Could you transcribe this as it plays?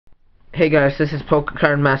Hey guys, this is Poker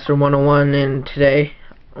Card Master 101, and today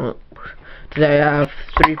I have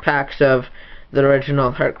 3 packs of the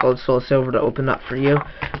original Heart Gold Soul Silver to open up for you,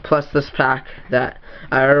 plus this pack that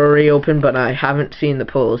I already opened, but I haven't seen the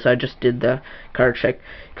pulls. I just did the card check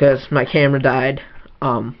because my camera died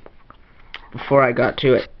before I got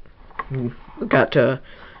to it. Got to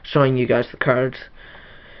showing you guys the cards.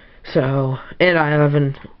 So,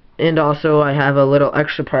 and also I have a little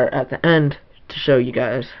extra part at the end to show you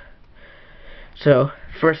guys. So,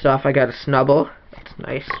 first off, I got a Snubble. That's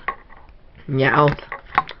nice. Meowth.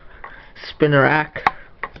 Spinnerack.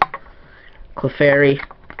 Clefairy.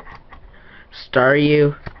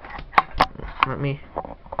 Staryu.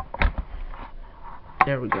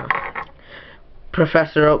 There we go.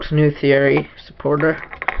 Professor Oak's New Theory supporter.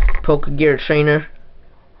 Pokegear trainer.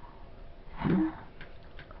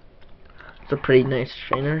 It's a pretty nice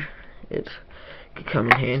trainer. It could come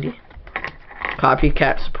in handy.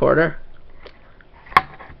 Copycat supporter.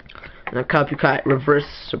 And a Copycat reverse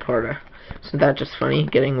supporter. Isn't that just funny?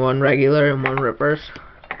 Getting one regular and one reverse.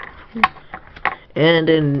 And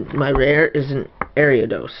in my rare is an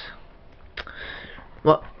Ariados.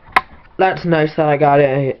 Well, that's nice that I got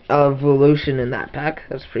a evolution in that pack.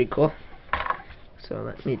 That's pretty cool. So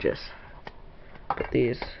let me just put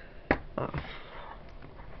these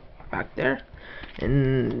back there.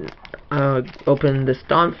 And I'll open this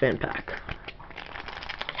Donphan pack.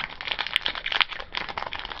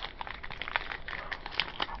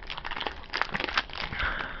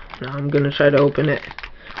 Now I'm going to try to open it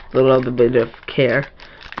with a little bit of care,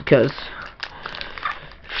 because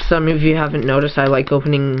if some of you haven't noticed, I like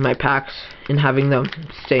opening my packs and having them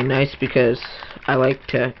stay nice because I like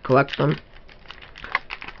to collect them.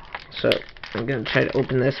 So I'm going to try to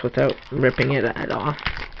open this without ripping it at all.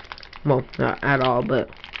 Well, not at all,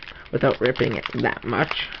 but without ripping it that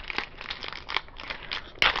much.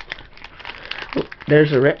 Oh,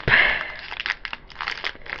 there's a rip.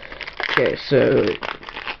 Okay, so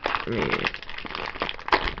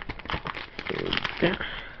yeah,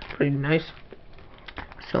 pretty nice.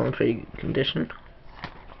 Still in pretty good condition.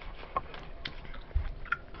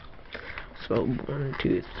 So 1,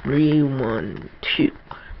 2, 3, 1, 2.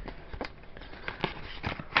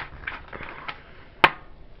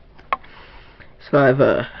 So I have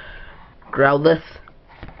a Growlithe.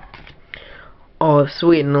 Oh,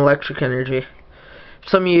 sweet, and electric energy.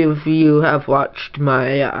 Some of you have watched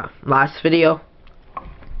my last video.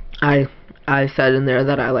 I said in there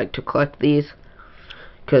that I like to collect these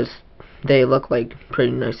because they look like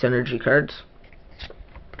pretty nice energy cards,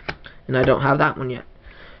 and I don't have that one yet.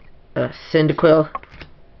 Cyndaquil,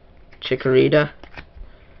 Chikorita,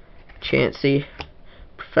 Chansey,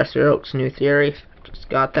 Professor Oak's New Theory. Just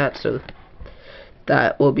got that, so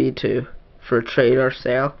that will be for trade or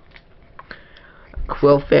sale.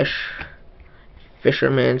 Quillfish,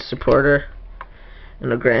 Fisherman's Supporter,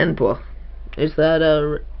 and a Granbull. Is that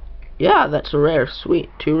a... Yeah, that's a rare. Sweet.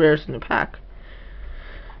 2 rares in a pack.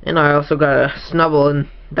 And I also got a Snubble in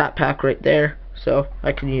that pack right there, so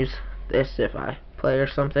I can use this if I play or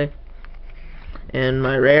something. And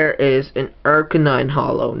my rare is an Arcanine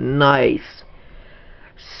Hollow. Nice.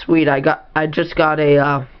 Sweet. I just got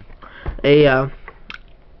a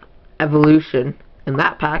evolution in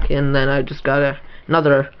that pack, and then I just got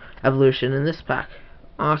another evolution in this pack.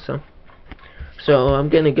 Awesome. So I'm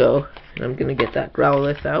gonna go and I'm gonna get that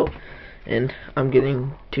Growlithe out, and I'm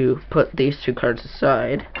going to put these 2 cards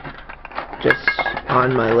aside, just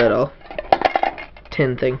on my little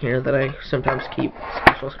tin thing here that I sometimes keep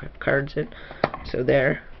special cards in. So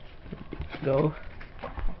there we go.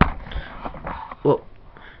 Whoa,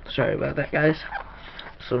 sorry about that, guys.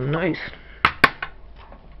 So nice.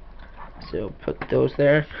 So put those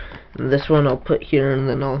there, and this one I'll put here, and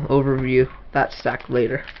then I'll overview that stack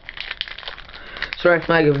later. Sorry if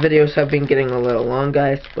my videos have been getting a little long,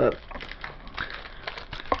 guys, but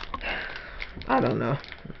I don't know.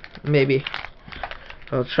 Maybe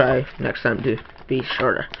I'll try next time to be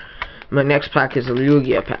shorter. My next pack is a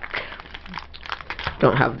Lugia pack.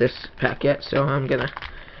 Don't have this pack yet, so I'm gonna...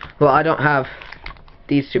 Well, I don't have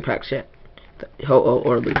these 2 packs yet, Ho-Oh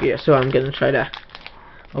or Lugia, so I'm gonna try to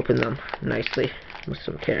open them nicely with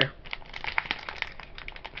some care.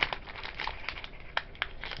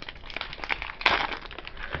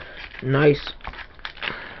 Nice.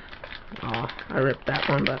 Oh, I ripped that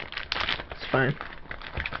one, but it's fine.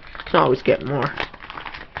 Can always get more.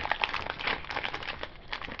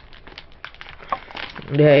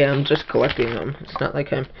 Hey, I'm just collecting them. It's not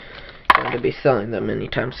like I'm going to be selling them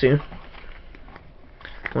anytime soon.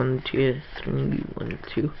 1, 2, 3, 1,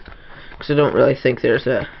 2. Because I don't really think there's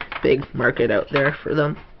a big market out there for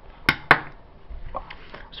them.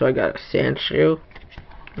 So I got a sand shoe.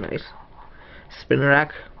 Nice. Spinner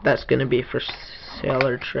rack. That's gonna be for sale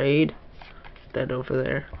or trade. That over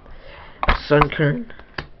there. Sunkern.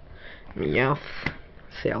 Meowth.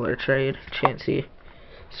 Sale or trade. Chansey.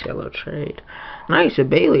 Sale or trade. Nice, a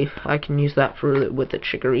bay leaf. I can use that for with the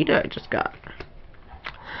Chikorita I just got.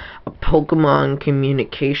 A Pokemon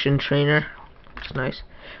communication trainer. That's nice.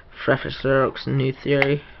 Professor Oak's new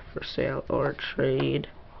theory for sale or trade.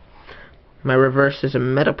 My reverse is a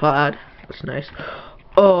Metapod. That's nice.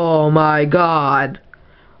 Oh my god.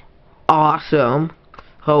 Awesome.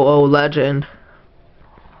 Ho-Oh Legend.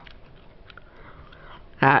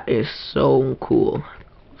 That is so cool.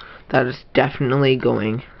 That is definitely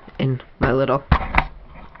going in my little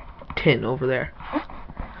tin over there.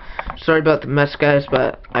 Sorry about the mess, guys,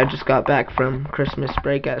 but I just got back from Christmas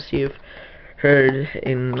break, as you've heard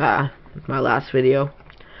in my last video.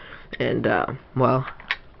 And, well,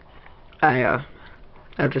 I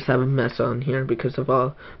just have a mess on here because of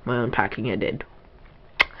all my unpacking I did.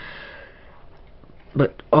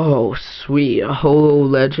 But, oh, sweet, a Ho-Oh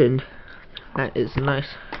Legend. That is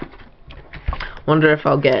nice. Wonder if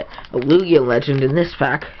I'll get a Lugia Legend in this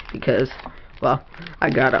pack, because, well,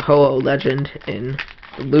 I got a Ho-Oh Legend in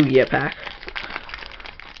the Lugia pack.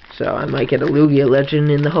 So I might get a Lugia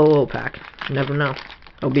Legend in the Ho-Oh pack. You never know.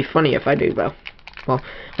 It'll be funny if I do, though. Well,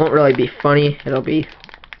 it won't really be funny. It'll be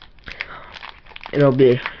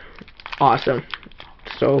awesome.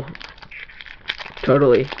 So,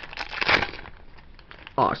 totally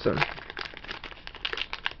awesome.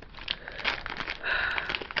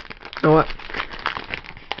 You know what?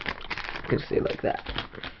 I can say like that.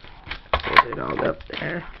 Put it all up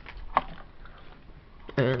there.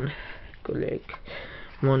 And go like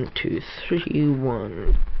 1, 2, 3,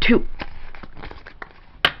 1, 2.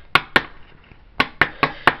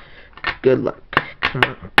 Good luck. Come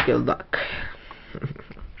on, good luck.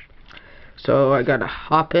 So I got a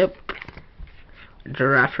Hoppip,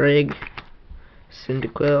 Giraffe Rig,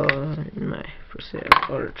 Cyndaquil in my for sale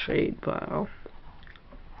or trade pile.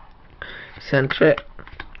 Sentret,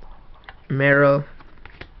 Meryl,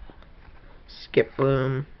 Skip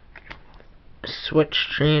Bloom, a Switch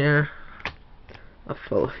Trainer, a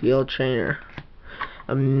Full Field Trainer,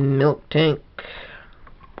 a Milk Tank,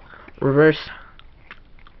 Reverse,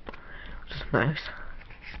 which is nice,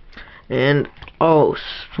 and oh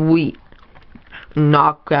sweet, a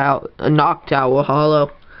Knocked Owl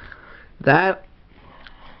Hollow. That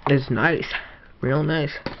is nice, real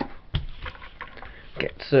nice.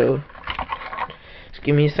 Okay, so just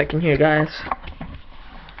give me a second here, guys.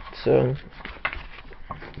 So,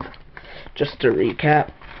 just to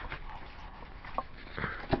recap,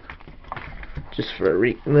 just for a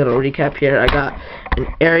little recap here, I got an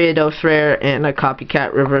Ariados Rare and a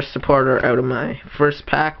Copycat Reverse Supporter out of my first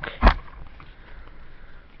pack.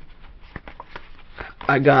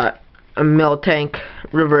 I got a Miltank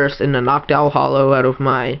Reverse and a Knocked Owl Hollow out of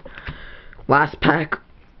my last pack.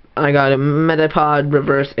 I got a Metapod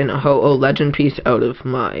Reverse and a Ho-Oh Legend piece out of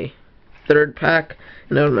my third pack.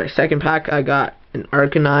 And out of my second pack, I got an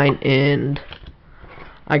Arcanine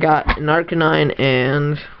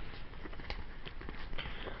and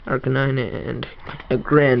a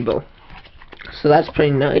Granville. So that's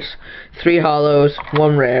pretty nice. 3 hollows,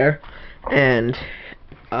 1 rare, and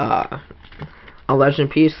a legend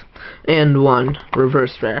piece, and 1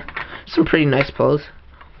 reverse rare. Some pretty nice pulls.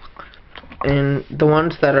 And the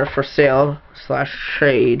ones that are for sale /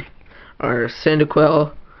 trade are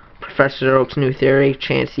Cyndaquil, Professor Oak's new theory,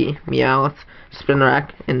 Chansey, Meowth,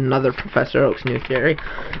 Spinarak, and another Professor Oak's new theory.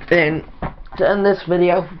 And to end this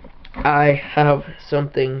video, I have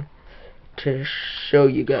something to show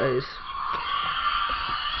you guys.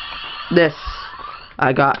 This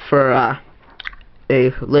I got for a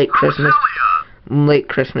late Christmas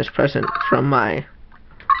present from my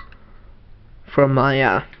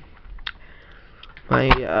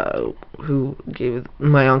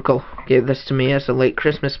my uncle gave this to me as a late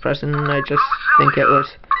Christmas present, and I just think it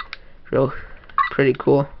was pretty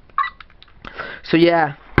cool. So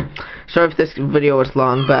yeah, sorry if this video was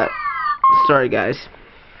long, but sorry guys,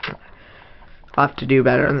 I'll have to do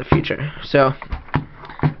better in the future. So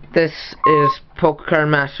this is Pokemon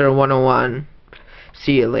Master 101.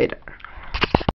 See you later.